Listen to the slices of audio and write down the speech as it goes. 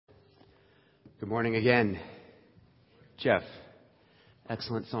Good morning again. Jeff,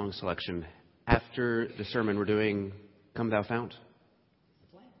 excellent song selection. After the sermon, we're doing Come Thou Fount.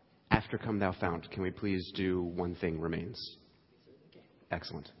 After Come Thou Fount, can we please do One Thing Remains?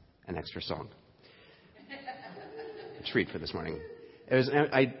 Excellent. An extra song. A treat for this morning.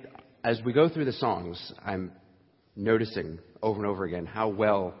 As we go through the songs, I'm noticing over and over again how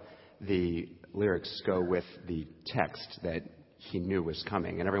well the lyrics go with the text that he knew was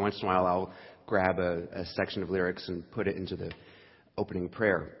coming. And every once in a while, I'll grab a section of lyrics and put it into the opening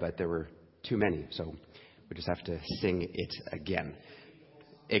prayer, but there were too many, so we just have to sing it again.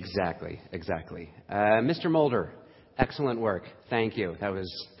 Exactly. Mr. Mulder, excellent work. Thank you. That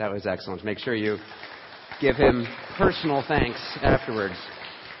was excellent. Make sure you give him personal thanks afterwards.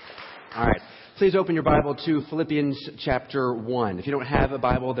 All right. Please open your Bible to Philippians chapter 1. If you don't have a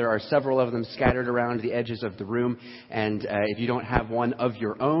Bible, there are several of them scattered around the edges of the room. And if you don't have one of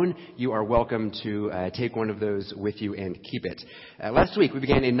your own, you are welcome to take one of those with you and keep it. Last week, we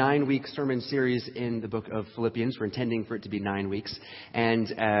began a 9-week sermon series in the book of Philippians. We're intending for it to be 9 weeks.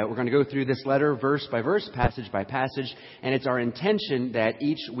 And we're going to go through this letter verse by verse, passage by passage. And it's our intention that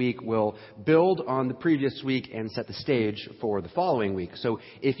each week will build on the previous week and set the stage for the following week. So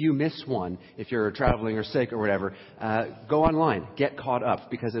if you miss one, if you're traveling or sick or whatever, go online, get caught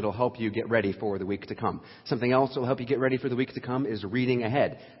up, because it'll help you get ready for the week to come. Something else that will help you get ready for the week to come is reading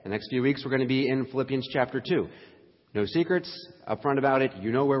ahead. The next few weeks, we're going to be in Philippians chapter 2. No secrets up front about it.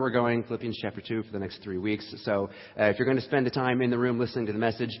 You know where we're going, Philippians chapter 2 for the next 3 weeks. So if you're going to spend the time in the room listening to the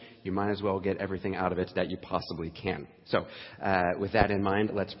message, you might as well get everything out of it that you possibly can. So with that in mind,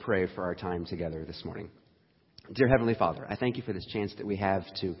 let's pray for our time together this morning. Dear Heavenly Father, I thank you for this chance that we have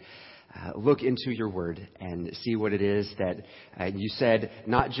to look into your word and see what it is that you said,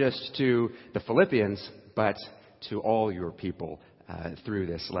 not just to the Philippians, but to all your people through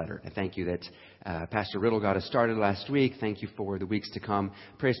this letter. And thank you that Pastor Riddle got us started last week. Thank you for the weeks to come.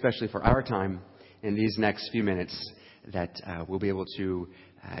 Pray especially for our time in these next few minutes that we'll be able to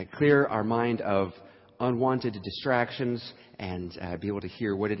clear our mind of unwanted distractions and be able to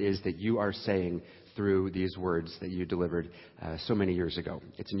hear what it is that you are saying through these words that you delivered so many years ago.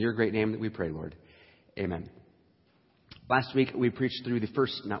 It's in your great name that we pray, Lord. Amen. Last week, we preached through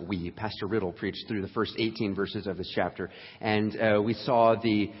Pastor Riddle preached through the first 18 verses of this chapter. And we saw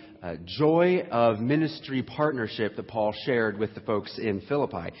the joy of ministry partnership that Paul shared with the folks in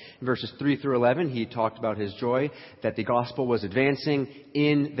Philippi. In verses 3 through 11, he talked about his joy that the gospel was advancing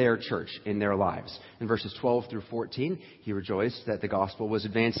in their church, in their lives. In verses 12 through 14, he rejoiced that the gospel was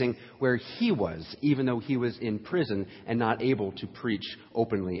advancing where he was, even though he was in prison and not able to preach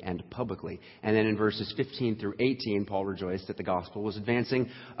openly and publicly. And then in verses 15 through 18, Paul rejoiced that the gospel was advancing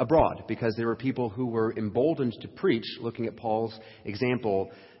abroad because there were people who were emboldened to preach, looking at Paul's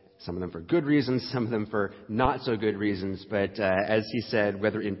example, some of them for good reasons, some of them for not so good reasons. But as he said,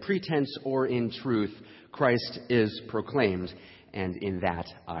 whether in pretense or in truth, Christ is proclaimed, and in that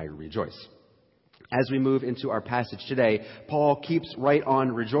I rejoice. As we move into our passage today, Paul keeps right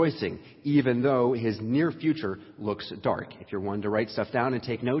on rejoicing, even though his near future looks dark. If you're one to write stuff down and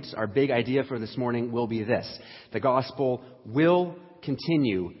take notes, our big idea for this morning will be this. The gospel will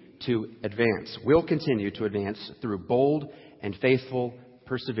continue to advance through bold and faithful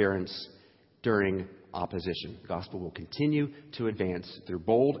perseverance during opposition. The gospel will continue to advance through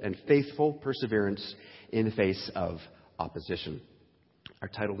bold and faithful perseverance in the face of opposition. Our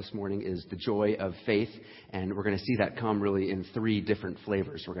title this morning is The Joy of Faith, and we're going to see that come really in 3 different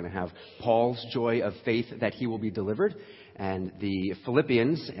flavors. We're going to have Paul's joy of faith that he will be delivered, and the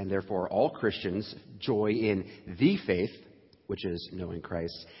Philippians, and therefore all Christians, joy in the faith, which is knowing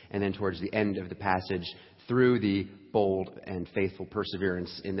Christ. And then towards the end of the passage, through the bold and faithful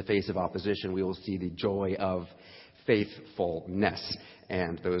perseverance in the face of opposition, we will see the joy of faithfulness.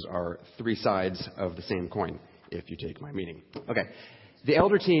 And those are 3 sides of the same coin, if you take my meaning. Okay. The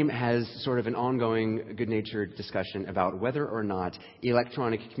elder team has sort of an ongoing good-natured discussion about whether or not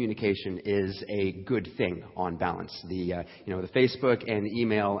electronic communication is a good thing on balance. The Facebook and the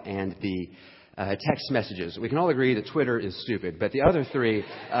email and the text messages. We can all agree that Twitter is stupid, but the other 3,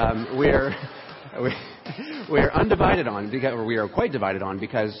 we're undivided on, or we are quite divided on,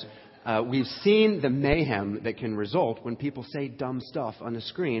 because we've seen the mayhem that can result when people say dumb stuff on the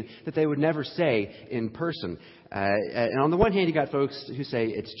screen that they would never say in person. And on the one hand, you got folks who say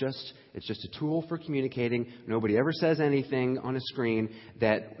it's just a tool for communicating. Nobody ever says anything on a screen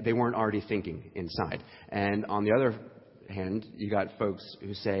that they weren't already thinking inside. And on the other hand, you got folks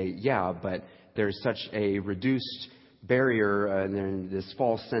who say, yeah, but there's such a reduced barrier and then this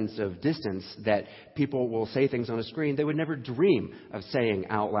false sense of distance that people will say things on a screen they would never dream of saying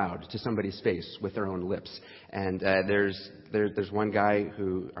out loud to somebody's face with their own lips. And there's one guy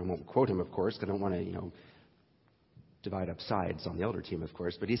who, I won't quote him, of course, because I don't want to, divide up sides on the elder team, of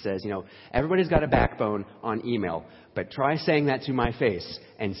course, but he says, everybody's got a backbone on email, but try saying that to my face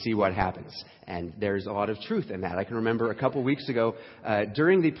and see what happens. And there's a lot of truth in that. I can remember a couple weeks ago,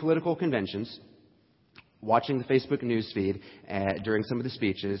 during the political conventions, watching the Facebook news feed during some of the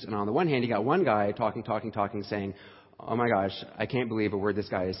speeches, and on the one hand, you got one guy talking, saying, oh my gosh, I can't believe a word this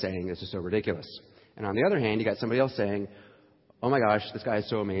guy is saying. This is so ridiculous. And on the other hand, you got somebody else saying, oh my gosh, this guy is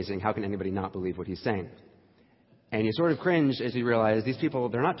so amazing. How can anybody not believe what he's saying? And you sort of cringe as you realize these people,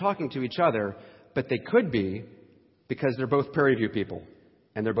 they're not talking to each other, but they could be because they're both Prairie View people,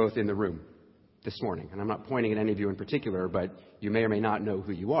 and they're both in the room this morning. And I'm not pointing at any of you in particular, but you may or may not know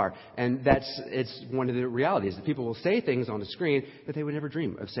who you are. And it's one of the realities that people will say things on the screen that they would never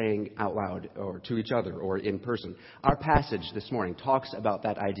dream of saying out loud or to each other or in person. Our passage this morning talks about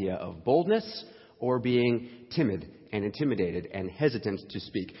that idea of boldness or being timid and intimidated and hesitant to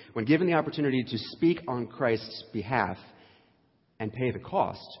speak. When given the opportunity to speak on Christ's behalf and pay the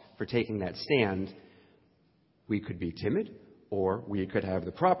cost for taking that stand, we could be timid or we could have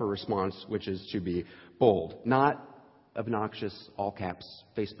the proper response, which is to be bold. Not obnoxious, all caps,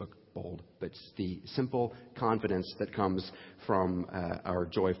 Facebook bold, but the simple confidence that comes from our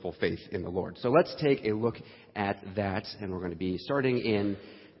joyful faith in the Lord. So let's take a look at that, and we're going to be starting in,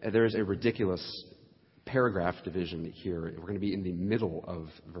 there's a ridiculous paragraph division here. We're going to be in the middle of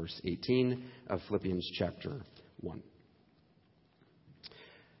verse 18 of Philippians chapter 1.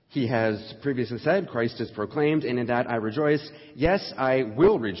 He has previously said, Christ is proclaimed, and in that I rejoice. Yes, I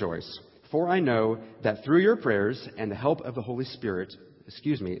will rejoice, for I know that through your prayers and the help of the Holy Spirit,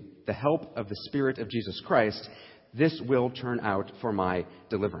 the help of the Spirit of Jesus Christ, this will turn out for my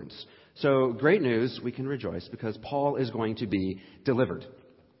deliverance. So great news, we can rejoice because Paul is going to be delivered.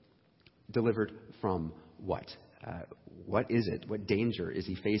 Delivered from what? What is it? What danger is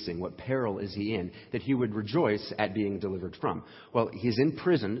he facing? What peril is he in that he would rejoice at being delivered from? Well, he's in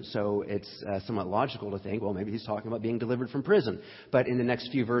prison, so it's somewhat logical to think, well, maybe he's talking about being delivered from prison. But in the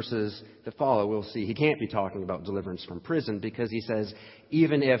next few verses that follow, we'll see he can't be talking about deliverance from prison because he says,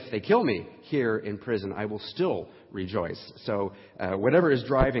 even if they kill me here in prison, I will still rejoice. So whatever is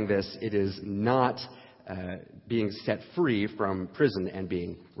driving this, it is not being set free from prison and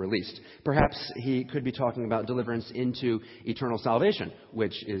being released. Perhaps he could be talking about deliverance into eternal salvation,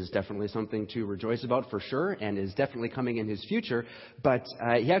 which is definitely something to rejoice about for sure and is definitely coming in his future. But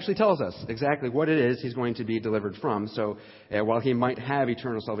he actually tells us exactly what it is he's going to be delivered from. So while he might have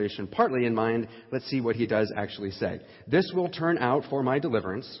eternal salvation partly in mind, let's see what he does actually say. This will turn out for my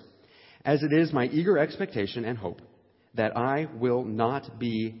deliverance, as it is my eager expectation and hope that I will not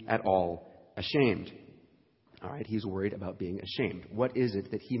be at all ashamed. All right, he's worried about being ashamed. What is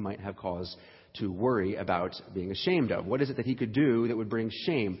it that he might have cause to worry about being ashamed of? What is it that he could do that would bring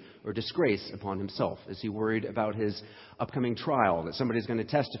shame or disgrace upon himself? Is he worried about his upcoming trial, that somebody's going to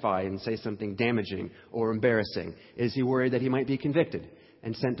testify and say something damaging or embarrassing? Is he worried that he might be convicted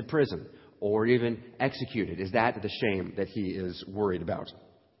and sent to prison or even executed? Is that the shame that he is worried about?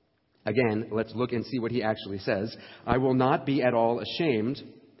 Again, let's look and see what he actually says. I will not be at all ashamed,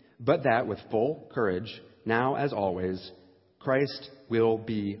 but that with full courage, now, as always, Christ will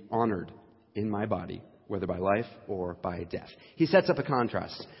be honored in my body, whether by life or by death. He sets up a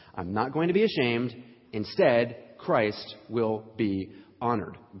contrast. I'm not going to be ashamed. Instead, Christ will be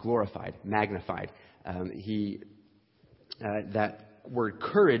honored, glorified, magnified. That word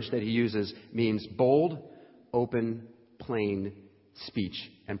courage that he uses means bold, open, plain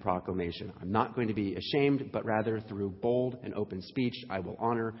speech and proclamation. I'm not going to be ashamed, but rather through bold and open speech, I will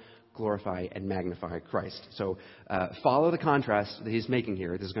honor, glorify, and magnify Christ. So follow the contrast that he's making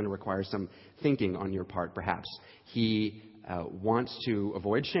here. This is going to require some thinking on your part, perhaps. He wants to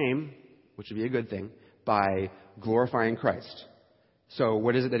avoid shame, which would be a good thing, by glorifying Christ. So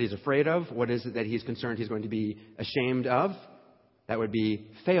what is it that he's afraid of? What is it that he's concerned he's going to be ashamed of? That would be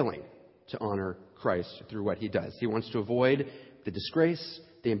failing to honor Christ through what he does. He wants to avoid the disgrace,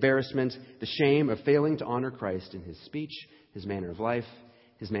 the embarrassment, the shame of failing to honor Christ in his speech, his manner of life,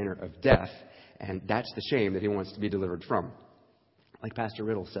 his manner of death, and that's the shame that he wants to be delivered from. Like Pastor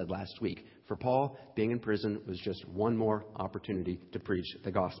Riddle said last week, for Paul, being in prison was just one more opportunity to preach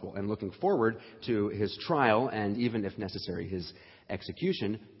the gospel. And looking forward to his trial and even, if necessary, his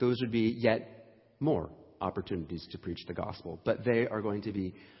execution, those would be yet more opportunities to preach the gospel. But they are going to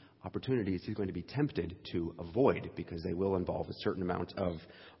be opportunities he's going to be tempted to avoid because they will involve a certain amount of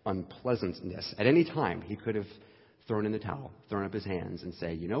unpleasantness. At any time, he could have thrown in the towel, thrown up his hands and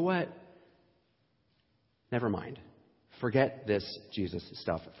say, you know what? Never mind. Forget this Jesus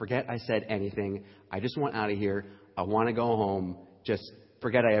stuff. Forget I said anything. I just want out of here. I want to go home. Just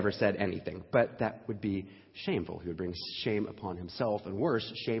forget I ever said anything. But that would be shameful. He would bring shame upon himself, and worse,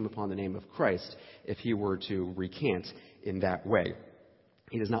 shame upon the name of Christ if he were to recant in that way.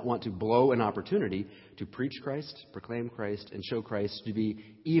 He does not want to blow an opportunity to preach Christ, proclaim Christ, and show Christ to be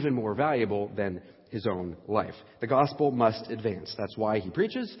even more valuable than his own life. The gospel must advance. That's why he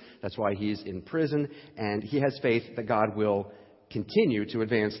preaches. That's why he's in prison. And he has faith that God will continue to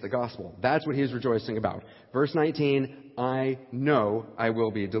advance the gospel. That's what he's rejoicing about. Verse 19, I know I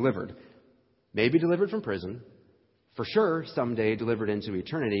will be delivered. Maybe delivered from prison. For sure, someday delivered into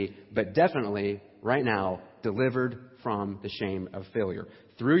eternity. But definitely, right now, delivered from the shame of failure.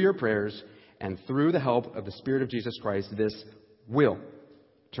 Through your prayers and through the help of the Spirit of Jesus Christ, this will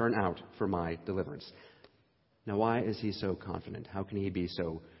turn out for my deliverance. Now, why is he so confident? How can he be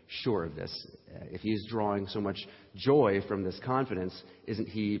so sure of this? If he's drawing so much joy from this confidence, isn't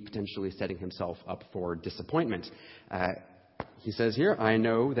he potentially setting himself up for disappointment? He says here, I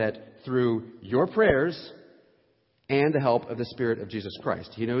know that through your prayers and the help of the Spirit of Jesus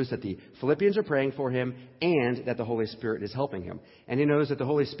Christ. He knows that the Philippians are praying for him and that the Holy Spirit is helping him. And he knows that the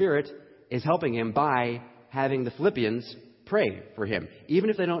Holy Spirit is helping him by having the Philippians pray for him. Even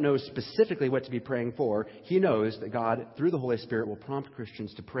if they don't know specifically what to be praying for, he knows that God, through the Holy Spirit, will prompt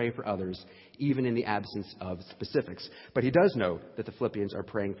Christians to pray for others, even in the absence of specifics. But he does know that the Philippians are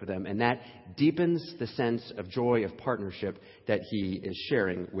praying for them, and that deepens the sense of joy of partnership that he is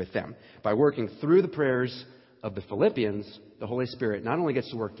sharing with them. By working through the prayers of the Philippians, the Holy Spirit not only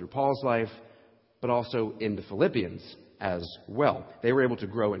gets to work through Paul's life, but also in the Philippians as well. They were able to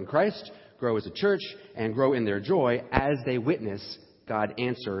grow in Christ, grow as a church, and grow in their joy as they witness God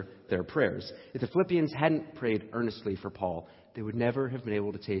answer their prayers. If the Philippians hadn't prayed earnestly for Paul, they would never have been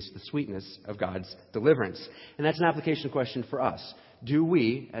able to taste the sweetness of God's deliverance. And that's an application question for us. Do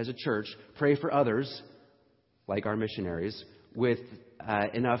we, as a church, pray for others, like our missionaries, with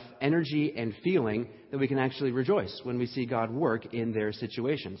enough energy and feeling that we can actually rejoice when we see God work in their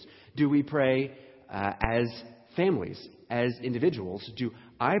situations? Do we pray as families, as individuals? Do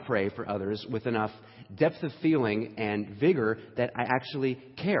I pray for others with enough depth of feeling and vigor that I actually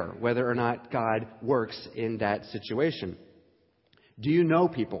care whether or not God works in that situation? Do you know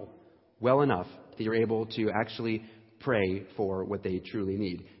people well enough that you're able to actually pray for what they truly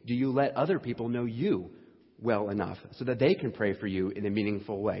need? Do you let other people know you well enough so that they can pray for you in a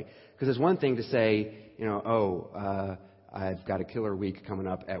meaningful way? Because it's one thing to say, I've got a killer week coming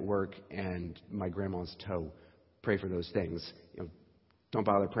up at work and my grandma's toe. Pray for those things. Don't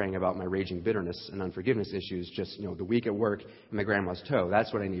bother praying about my raging bitterness and unforgiveness issues. Just, the week at work and my grandma's toe.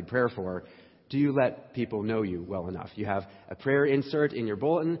 That's what I need prayer for. Do you let people know you well enough? You have a prayer insert in your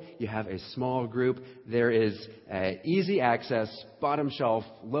bulletin. You have a small group. There is easy access, bottom shelf,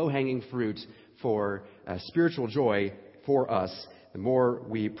 low-hanging fruit for spiritual joy for us. The more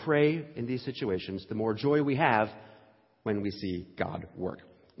we pray in these situations, the more joy we have when we see God work.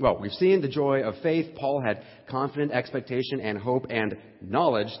 Well, we've seen the joy of faith. Paul had confident expectation and hope and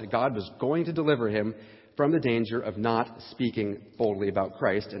knowledge that God was going to deliver him from the danger of not speaking boldly about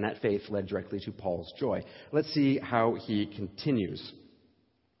Christ, and that faith led directly to Paul's joy. Let's see how he continues.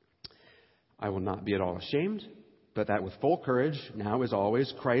 I will not be at all ashamed, but that with full courage, now as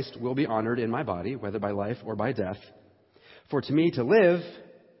always, Christ will be honored in my body, whether by life or by death. For to me to live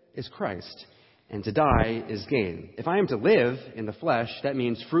is Christ, and to die is gain. If I am to live in the flesh, that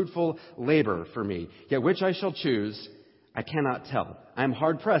means fruitful labor for me. Yet which I shall choose, I cannot tell. I am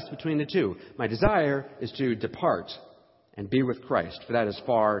hard-pressed between the two. My desire is to depart and be with Christ, for that is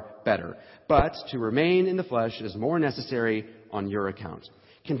far better. But to remain in the flesh is more necessary on your account.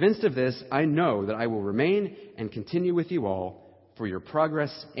 Convinced of this, I know that I will remain and continue with you all for your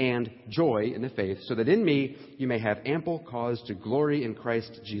progress and joy in the faith, so that in me you may have ample cause to glory in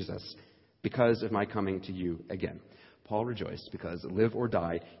Christ Jesus, because of my coming to you again. Paul rejoiced because, live or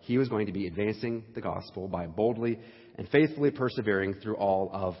die, he was going to be advancing the gospel by boldly and faithfully persevering through all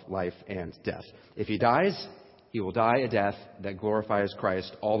of life and death. If he dies, he will die a death that glorifies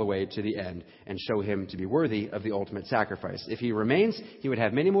Christ all the way to the end and show him to be worthy of the ultimate sacrifice. If he remains, he would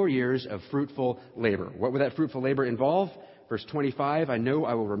have many more years of fruitful labor. What would that fruitful labor involve? Verse 25, I know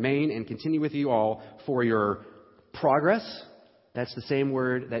I will remain and continue with you all for your progress. That's the same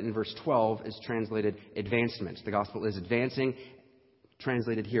word that in verse 12 is translated advancement. The gospel is advancing,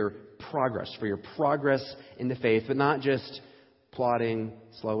 translated here progress, for your progress in the faith, but not just plodding,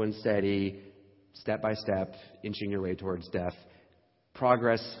 slow and steady, step by step, inching your way towards death.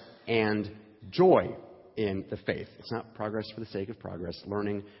 Progress and joy in the faith. It's not progress for the sake of progress,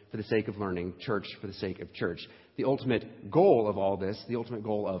 learning for the sake of learning, church for the sake of church. The ultimate goal of all this, the ultimate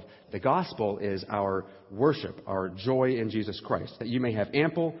goal of the gospel is our worship, our joy in Jesus Christ, that you may have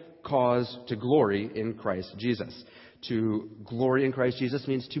ample cause to glory in Christ Jesus. To glory in Christ Jesus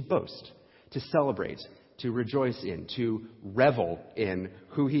means to boast, to celebrate, to rejoice in, to revel in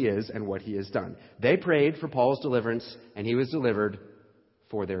who he is and what he has done. They prayed for Paul's deliverance, and he was delivered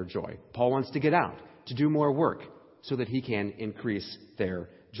for their joy. Paul wants to get out, to do more work, so that he can increase their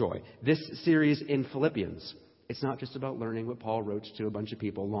joy. This series in Philippians, it's not just about learning what Paul wrote to a bunch of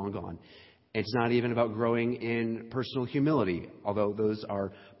people long gone. It's not even about growing in personal humility, although those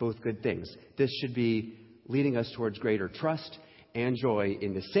are both good things. This should be leading us towards greater trust and joy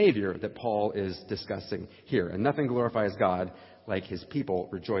in the Savior that Paul is discussing here. And nothing glorifies God like his people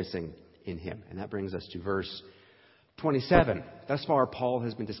rejoicing in him. And that brings us to verse 27. Thus far, Paul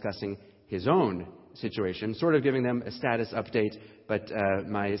has been discussing his own situation, sort of giving them a status update. But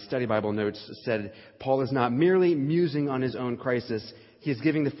my study Bible notes said Paul is not merely musing on his own crisis. He is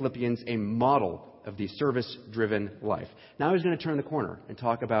giving the Philippians a model of the service-driven life. Now he's going to turn the corner and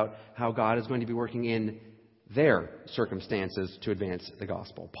talk about how God is going to be working in their circumstances to advance the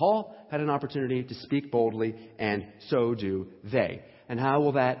gospel. Paul had an opportunity to speak boldly, and so do they. And how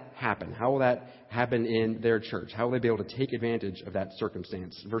will that happen? How will that happen in their church? How will they be able to take advantage of that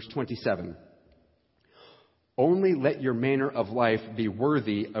circumstance? Verse 27. Only let your manner of life be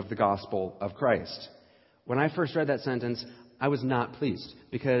worthy of the gospel of Christ. When I first read that sentence, I was not pleased,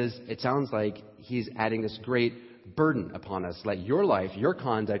 because it sounds like he's adding this great burden upon us. Let your life, your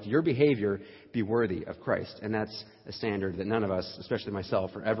conduct, your behavior be worthy of Christ. And that's a standard that none of us, especially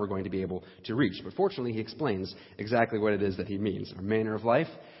myself, are ever going to be able to reach. But fortunately, he explains exactly what it is that he means. Our manner of life,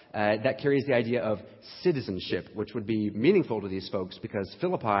 that carries the idea of citizenship, which would be meaningful to these folks because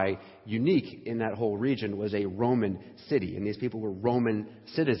Philippi, unique in that whole region, was a Roman city. And these people were Roman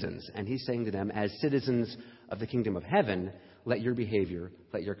citizens. And he's saying to them, as citizens of the kingdom of heaven, let your behavior,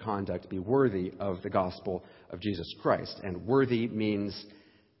 let your conduct be worthy of the gospel of Jesus Christ. And worthy means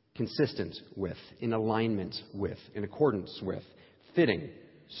consistent with, in alignment with, in accordance with, fitting,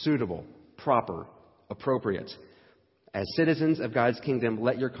 suitable, proper, appropriate. As citizens of God's kingdom,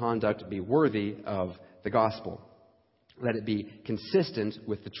 let your conduct be worthy of the gospel. Let it be consistent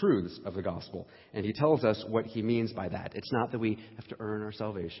with the truths of the gospel. And he tells us what he means by that. It's not that we have to earn our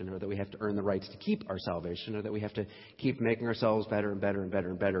salvation, or that we have to earn the rights to keep our salvation, or that we have to keep making ourselves better and better and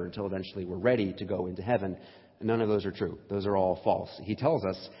better and better until eventually we're ready to go into heaven. None of those are true. Those are all false. He tells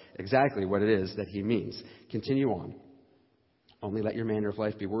us exactly what it is that he means. Continue on. Only let your manner of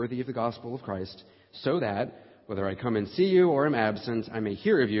life be worthy of the gospel of Christ, so that, whether I come and see you or am absent, I may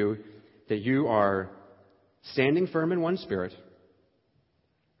hear of you that you are standing firm in one spirit,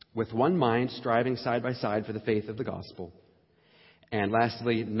 with one mind, striving side by side for the faith of the gospel. And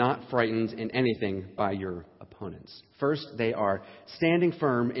lastly, not frightened in anything by your opponents. First, they are standing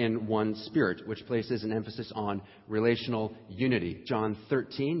firm in one spirit, which places an emphasis on relational unity. John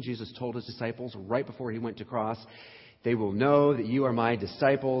 13, Jesus told his disciples right before he went to cross, they will know that you are my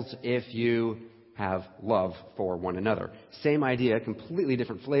disciples if you have love for one another. Same idea, completely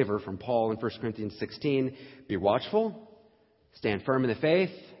different flavor from Paul in 1 Corinthians 16. Be watchful, stand firm in the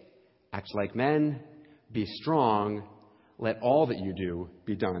faith, act like men, be strong, let all that you do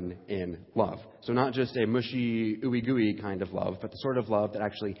be done in love. So not just a mushy, ooey-gooey kind of love, but the sort of love that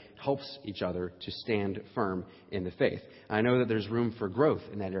actually helps each other to stand firm in the faith. I know that there's room for growth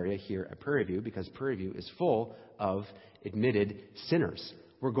in that area here at Prairie View, because Prairie View is full of admitted sinners.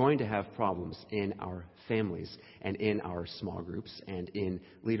 We're going to have problems in our families and in our small groups and in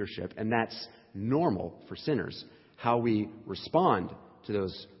leadership, and that's normal for sinners. How we respond to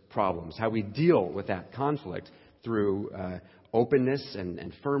those problems, how we deal with that conflict through openness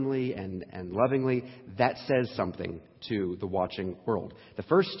and firmly and lovingly, that says something to the watching world. The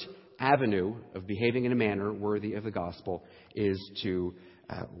first avenue of behaving in a manner worthy of the gospel is to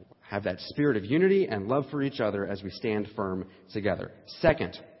have that spirit of unity and love for each other as we stand firm together.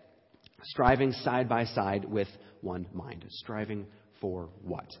 Second, striving side by side with one mind. Striving for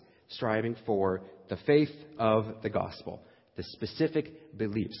what? Striving for the faith of the gospel, the specific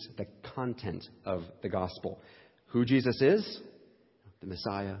beliefs, the content of the gospel. Who Jesus is? The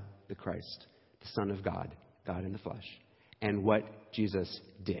Messiah, the Christ, the Son of God, God in the flesh. And what Jesus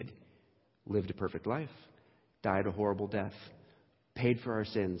did. Lived a perfect life, died a horrible death, paid for our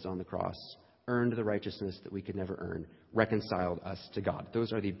sins on the cross, earned the righteousness that we could never earn, reconciled us to God.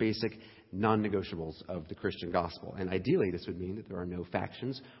 Those are the basic non-negotiables of the Christian gospel. And ideally, this would mean that there are no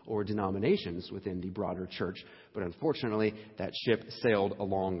factions or denominations within the broader church. But unfortunately, that ship sailed a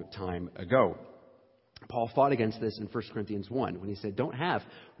long time ago. Paul fought against this in 1 Corinthians 1 when he said, don't have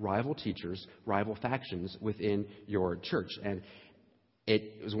rival teachers, rival factions within your church. And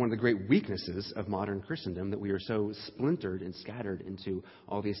it was one of the great weaknesses of modern Christendom that we are so splintered and scattered into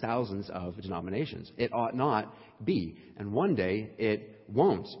all these thousands of denominations. It ought not be. And one day it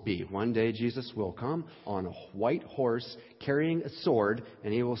won't be. One day Jesus will come on a white horse carrying a sword,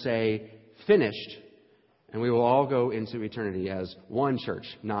 and he will say, finished. And we will all go into eternity as one church,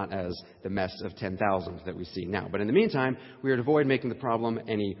 not as the mess of 10,000 that we see now. But in the meantime, we are to avoid making the problem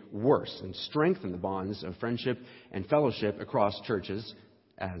any worse and strengthen the bonds of friendship and fellowship across churches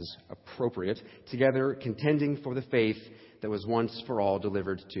as appropriate, together contending for the faith that was once for all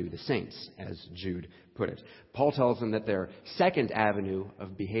delivered to the saints, as Jude put it. Paul tells them that their second avenue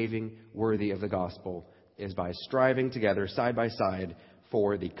of behaving worthy of the gospel is by striving together side by side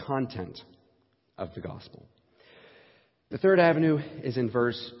for the content of the gospel. The third avenue is in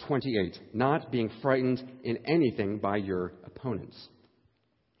verse 28, not being frightened in anything by your opponents.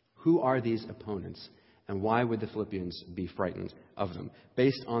 Who are these opponents, and why would the Philippians be frightened of them?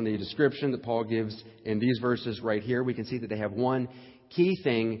 Based on the description that Paul gives in these verses right here, we can see that they have one key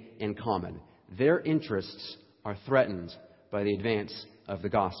thing in common. Their interests are threatened by the advance of the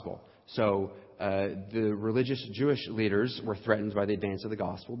gospel. So the religious Jewish leaders were threatened by the advance of the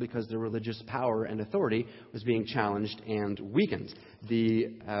gospel because their religious power and authority was being challenged and weakened. The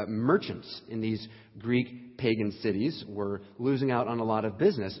merchants in these Greek pagan cities were losing out on a lot of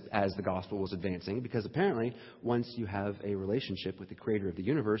business as the gospel was advancing, because apparently once you have a relationship with the creator of the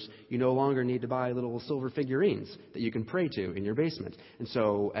universe, you no longer need to buy little silver figurines that you can pray to in your basement. And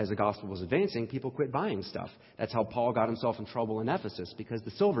so as the gospel was advancing, people quit buying stuff. That's how Paul got himself in trouble in Ephesus, because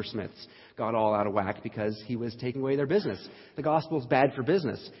the silversmiths got all out of whack because he was taking away their business. The gospel is bad for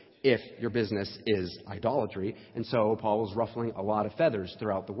business if your business is idolatry. And so Paul was ruffling a lot of feathers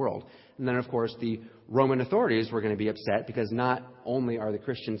throughout the world. And then, of course, the Roman authorities were going to be upset because not only are the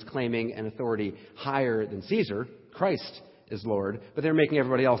Christians claiming an authority higher than Caesar, Christ is Lord, but they're making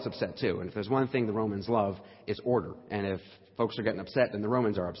everybody else upset too. And if there's one thing the Romans love, it's order. And if folks are getting upset, then the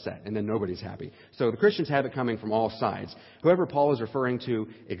Romans are upset, and then nobody's happy. So the Christians have it coming from all sides. Whoever Paul is referring to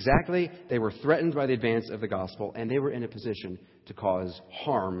exactly, they were threatened by the advance of the gospel, and they were in a position to cause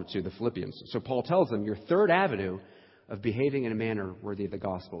harm to the Philippians. So Paul tells them, your third avenue of behaving in a manner worthy of the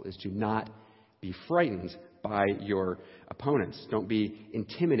gospel is to not be frightened by your opponents. Don't be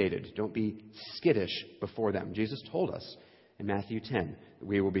intimidated. Don't be skittish before them. Jesus told us in Matthew 10 that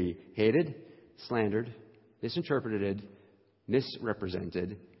we will be hated, slandered, misinterpreted,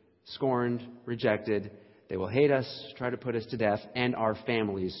 misrepresented, scorned, rejected. They will hate us, try to put us to death, and our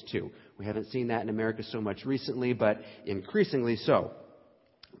families too. We haven't seen that in America so much recently, but increasingly so.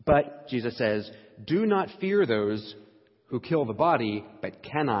 But Jesus says, do not fear those who kill the body, but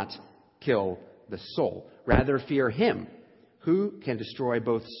cannot kill the soul. Rather fear him who can destroy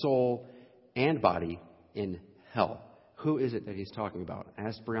both soul and body in hell. Who is it that he's talking about? I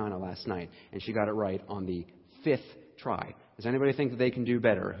asked Brianna last night, and she got it right on the 5th try. Does anybody think that they can do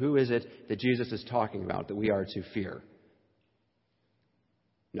better? Who is it that Jesus is talking about that we are to fear?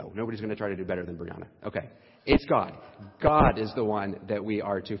 No, nobody's going to try to do better than Brianna. Okay. It's God. God is the one that we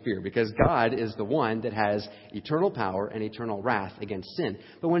are to fear, because God is the one that has eternal power and eternal wrath against sin.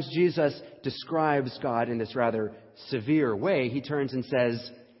 But once Jesus describes God in this rather severe way, he turns and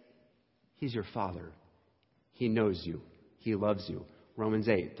says, he's your Father. He knows you. He loves you. Romans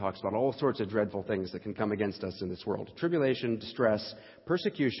 8 talks about all sorts of dreadful things that can come against us in this world. Tribulation, distress,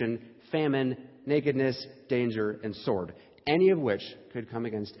 persecution, famine, nakedness, danger, and sword. Any of which could come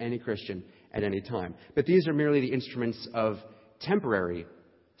against any Christian at any time. But these are merely the instruments of temporary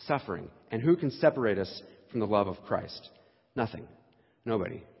suffering. And who can separate us from the love of Christ? Nothing.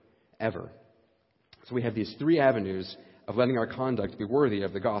 Nobody. Ever. So we have these three avenues of letting our conduct be worthy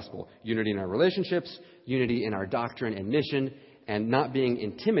of the gospel. Unity in our relationships, unity in our doctrine and mission, and not being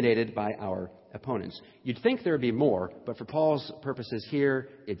intimidated by our opponents. You'd think there would be more, but for Paul's purposes here,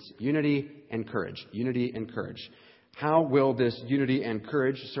 it's unity and courage. Unity and courage. How will this unity and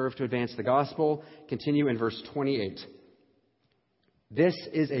courage serve to advance the gospel? Continue in verse 28. This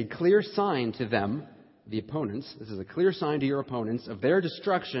is a clear sign to them, the opponents. This is a clear sign to your opponents of their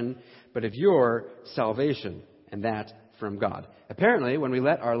destruction, but of your salvation, and that from God. Apparently, when we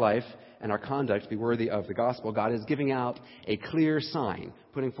let our life and our conduct be worthy of the gospel, God is giving out a clear sign,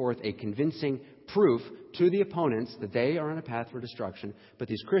 putting forth a convincing proof to the opponents that they are on a path for destruction, but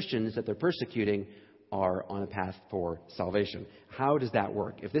these Christians that they're persecuting are on a path for salvation. How does that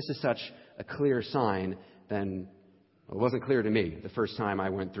work? If this is such a clear sign, then, Well, it wasn't clear to me the first time I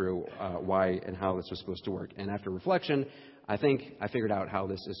went through why and how this was supposed to work. And after reflection, I think I figured out how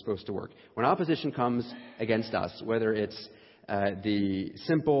this is supposed to work. When opposition comes against us, whether it's the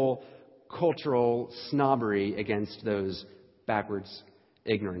simple cultural snobbery against those backwards,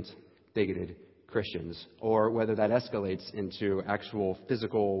 ignorant, bigoted Christians, or whether that escalates into actual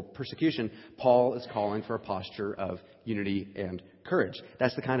physical persecution, Paul is calling for a posture of unity and courage.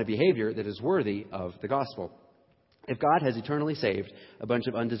 That's the kind of behavior that is worthy of the gospel. If God has eternally saved a bunch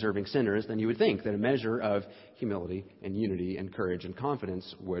of undeserving sinners, then you would think that a measure of humility and unity and courage and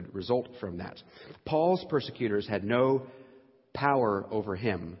confidence would result from that. Paul's persecutors had no power over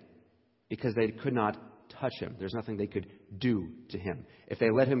him because they could not touch him. There's nothing they could do to him. If they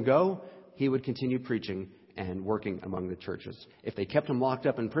let him go, he would continue preaching and working among the churches. If they kept him locked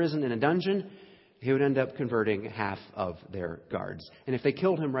up in prison in a dungeon, he would end up converting half of their guards. And if they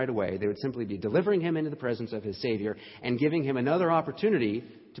killed him right away, they would simply be delivering him into the presence of his Savior and giving him another opportunity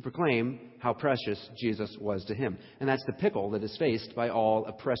to proclaim how precious Jesus was to him. And that's the pickle that is faced by all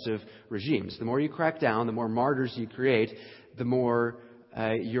oppressive regimes. The more you crack down, the more martyrs you create, the more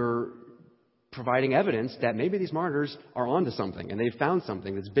you're providing evidence that maybe these martyrs are onto something and they've found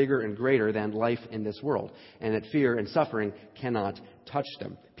something that's bigger and greater than life in this world, and that fear and suffering cannot touch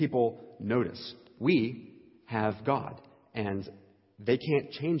them. People notice. We have God, and they can't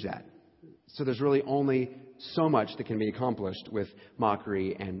change that. So there's really only so much that can be accomplished with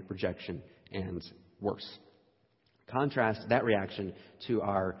mockery and rejection and worse. Contrast that reaction to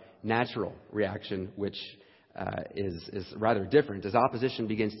our natural reaction, which is rather different. As opposition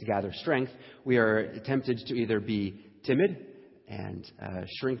begins to gather strength, we are tempted to either be timid and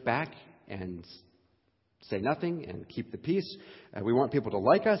shrink back and say nothing and keep the peace. We want people to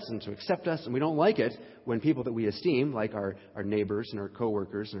like us and to accept us, and we don't like it when people that we esteem, like our neighbors and our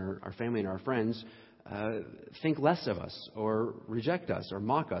coworkers and our family and our friends, think less of us or reject us or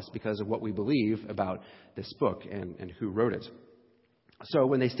mock us because of what we believe about this book and who wrote it. So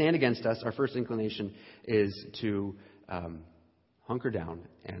when they stand against us, our first inclination is to hunker down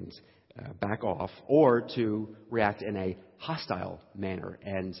and back off, or to react in a hostile manner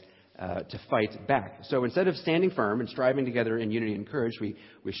and to fight back. So instead of standing firm and striving together in unity and courage, we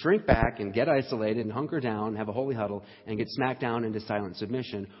shrink back and get isolated and hunker down, have a holy huddle, and get smacked down into silent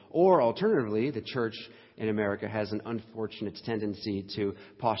submission. Or alternatively, the church in America has an unfortunate tendency to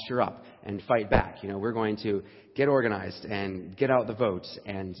posture up and fight back. We're going to get organized and get out the votes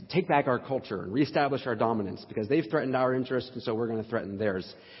and take back our culture and reestablish our dominance because they've threatened our interests, and so we're going to threaten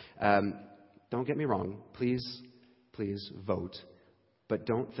theirs. Don't get me wrong. Please vote. But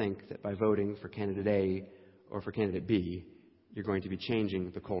don't think that by voting for candidate A or for candidate B, you're going to be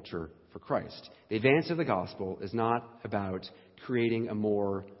changing the culture for Christ. The advance of the gospel is not about creating a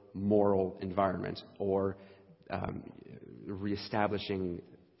more moral environment or reestablishing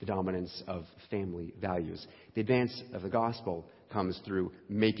the dominance of family values. The advance of the gospel comes through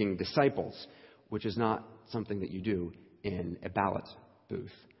making disciples, which is not something that you do in a ballot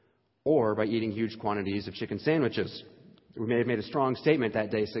booth or by eating huge quantities of chicken sandwiches. We may have made a strong statement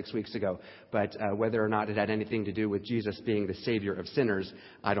that day 6 weeks ago, but whether or not it had anything to do with Jesus being the Savior of sinners,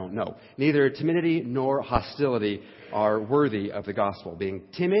 I don't know. Neither timidity nor hostility are worthy of the gospel. Being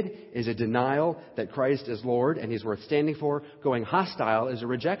timid is a denial that Christ is Lord and He's worth standing for. Going hostile is a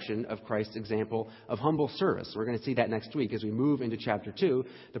rejection of Christ's example of humble service. We're going to see that next week as we move into chapter 2.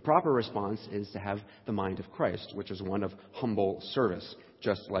 The proper response is to have the mind of Christ, which is one of humble service,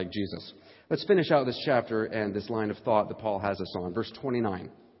 just like Jesus. Let's finish out this chapter and this line of thought that Paul has us on. Verse 29.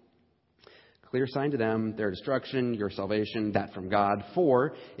 Clear sign to them, their destruction, your salvation, that from God.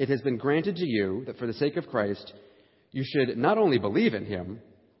 For it has been granted to you that for the sake of Christ, you should not only believe in Him,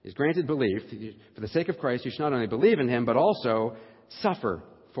 is granted belief. For the sake of Christ, you should not only believe in Him, but also suffer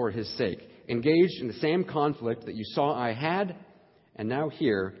for His sake. Engaged in the same conflict that you saw I had, and now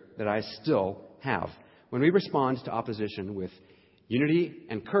hear that I still have. When we respond to opposition with unity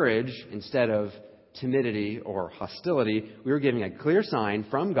and courage instead of timidity or hostility, we are giving a clear sign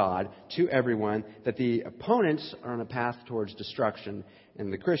from God to everyone that the opponents are on a path towards destruction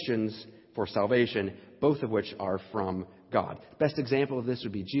and the Christians for salvation, both of which are from God. Best example of this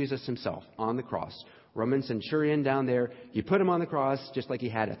would be Jesus Himself on the cross. Roman centurion down there, you put Him on the cross just like He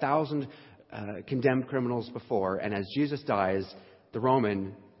had 1,000 condemned criminals before, and as Jesus dies, the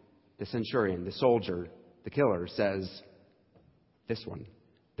Roman, the centurion, the soldier, the killer says, This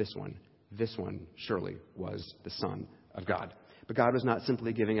one surely was the Son of God. But God was not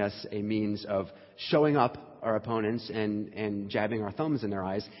simply giving us a means of showing up our opponents and jabbing our thumbs in their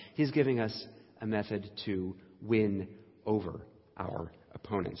eyes. He's giving us a method to win over our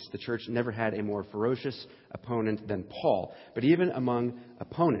opponents. The church never had a more ferocious opponent than Paul. But even among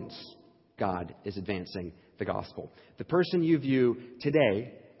opponents, God is advancing the gospel. The person you view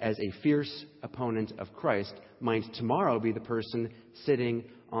today as a fierce opponent of Christ might tomorrow be the person sitting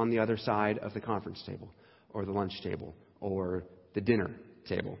on the other side of the conference table or the lunch table or the dinner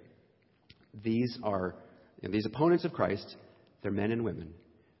table. These are these opponents of Christ. They're men and women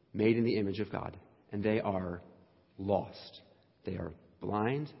made in the image of God, and they are lost. They are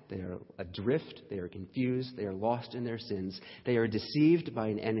blind. They are adrift. They are confused. They are lost in their sins. They are deceived by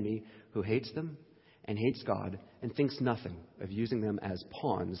an enemy who hates them and hates God and thinks nothing of using them as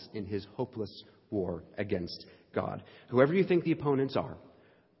pawns in his hopeless war against God. Whoever you think the opponents are,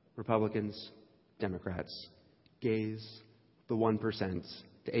 Republicans, Democrats, gays, the 1%,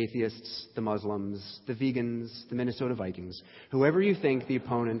 the atheists, the Muslims, the vegans, the Minnesota Vikings, whoever you think the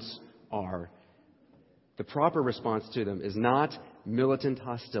opponents are, the proper response to them is not militant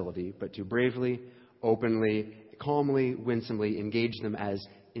hostility, but to bravely, openly, calmly, winsomely engage them as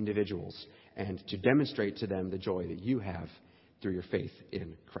individuals and to demonstrate to them the joy that you have through your faith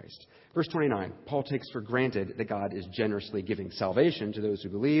in Christ. Verse 29, Paul takes for granted that God is generously giving salvation to those who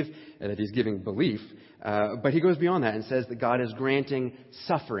believe and that he's giving belief. But he goes beyond that and says that God is granting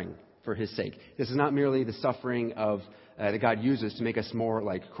suffering for his sake. This is not merely the suffering of that God uses to make us more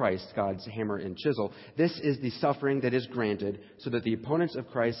like Christ, God's hammer and chisel. This is the suffering that is granted so that the opponents of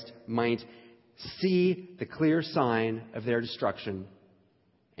Christ might see the clear sign of their destruction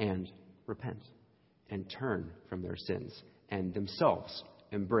and repent and turn from their sins and themselves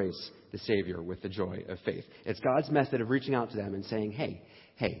embrace the Savior with the joy of faith. It's God's method of reaching out to them and saying,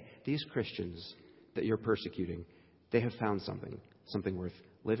 hey, these Christians that you're persecuting, they have found something worth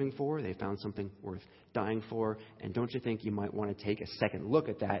living for. They found something worth dying for. And don't you think you might want to take a second look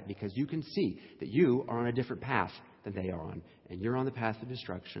at that, because you can see that you are on a different path than they are on. And you're on the path of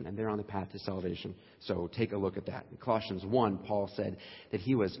destruction and they're on the path to salvation. So take a look at that. In Colossians 1, Paul said that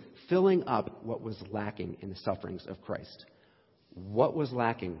he was filling up what was lacking in the sufferings of Christ. What was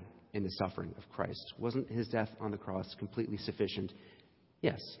lacking in the suffering of Christ? Wasn't his death on the cross completely sufficient?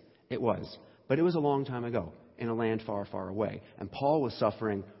 Yes, it was. But it was a long time ago in a land far, far away. And Paul was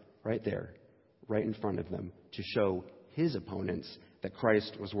suffering right there, right in front of them, to show his opponents that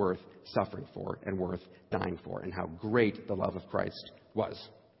Christ was worth suffering for and worth dying for, and how great the love of Christ was.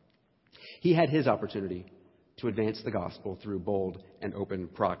 He had his opportunity to advance the gospel through bold and open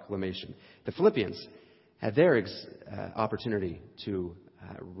proclamation. The Philippians had their opportunity to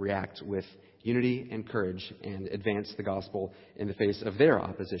react with unity and courage and advance the gospel in the face of their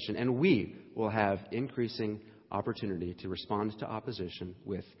opposition. And we will have increasing opportunity to respond to opposition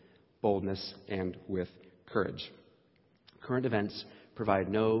with boldness and with courage. Current events provide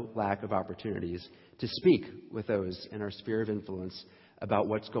no lack of opportunities to speak with those in our sphere of influence about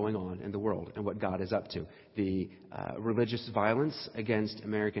what's going on in the world and what God is up to. The religious violence against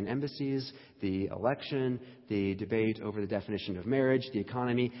American embassies, the election, the debate over the definition of marriage, the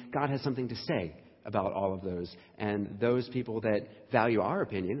economy. God has something to say about all of those. And those people that value our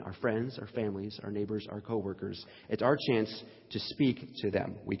opinion, our friends, our families, our neighbors, our coworkers, it's our chance to speak to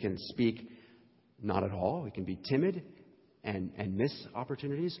them. We can speak not at all. We can be timid and miss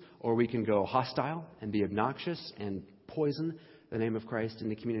opportunities, or we can go hostile and be obnoxious and poison the name of Christ in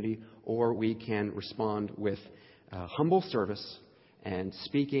the community, or we can respond with humble service and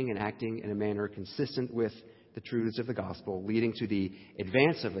speaking and acting in a manner consistent with the truths of the gospel, leading to the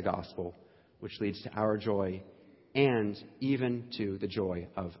advance of the gospel, which leads to our joy and even to the joy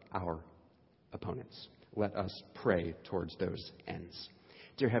of our opponents. Let us pray towards those ends.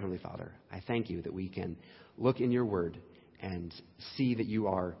 Dear Heavenly Father, I thank you that we can look in your word and see that you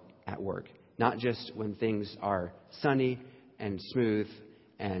are at work, not just when things are sunny and smooth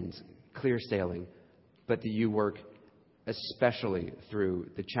and clear sailing, but that you work especially through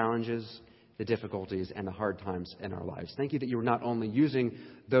the challenges, the difficulties, and the hard times in our lives. Thank you that you are not only using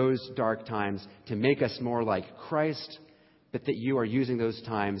those dark times to make us more like Christ, but that you are using those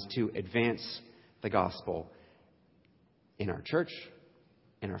times to advance the gospel in our church,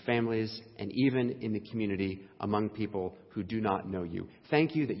 in our families, and even in the community among people who do not know you.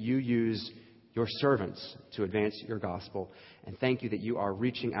 Thank you that you use your servants to advance your gospel. And thank you that you are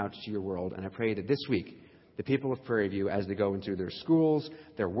reaching out to your world. And I pray that this week, the people of Prairie View, as they go into their schools,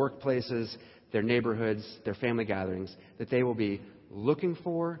 their workplaces, their neighborhoods, their family gatherings, that they will be looking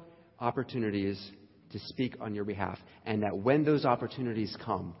for opportunities to speak on your behalf. And that when those opportunities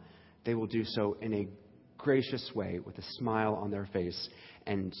come, they will do so in a gracious way with a smile on their face,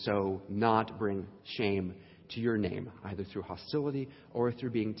 and so not bring shame to your name, either through hostility or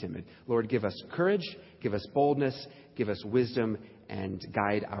through being timid. Lord, give us courage, give us boldness, give us wisdom, and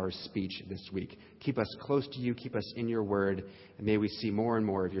guide our speech this week. Keep us close to you, keep us in your word, and may we see more and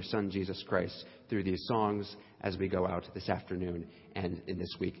more of your Son, Jesus Christ, through these songs as we go out this afternoon and in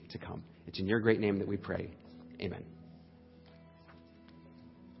this week to come. It's in your great name that we pray. Amen.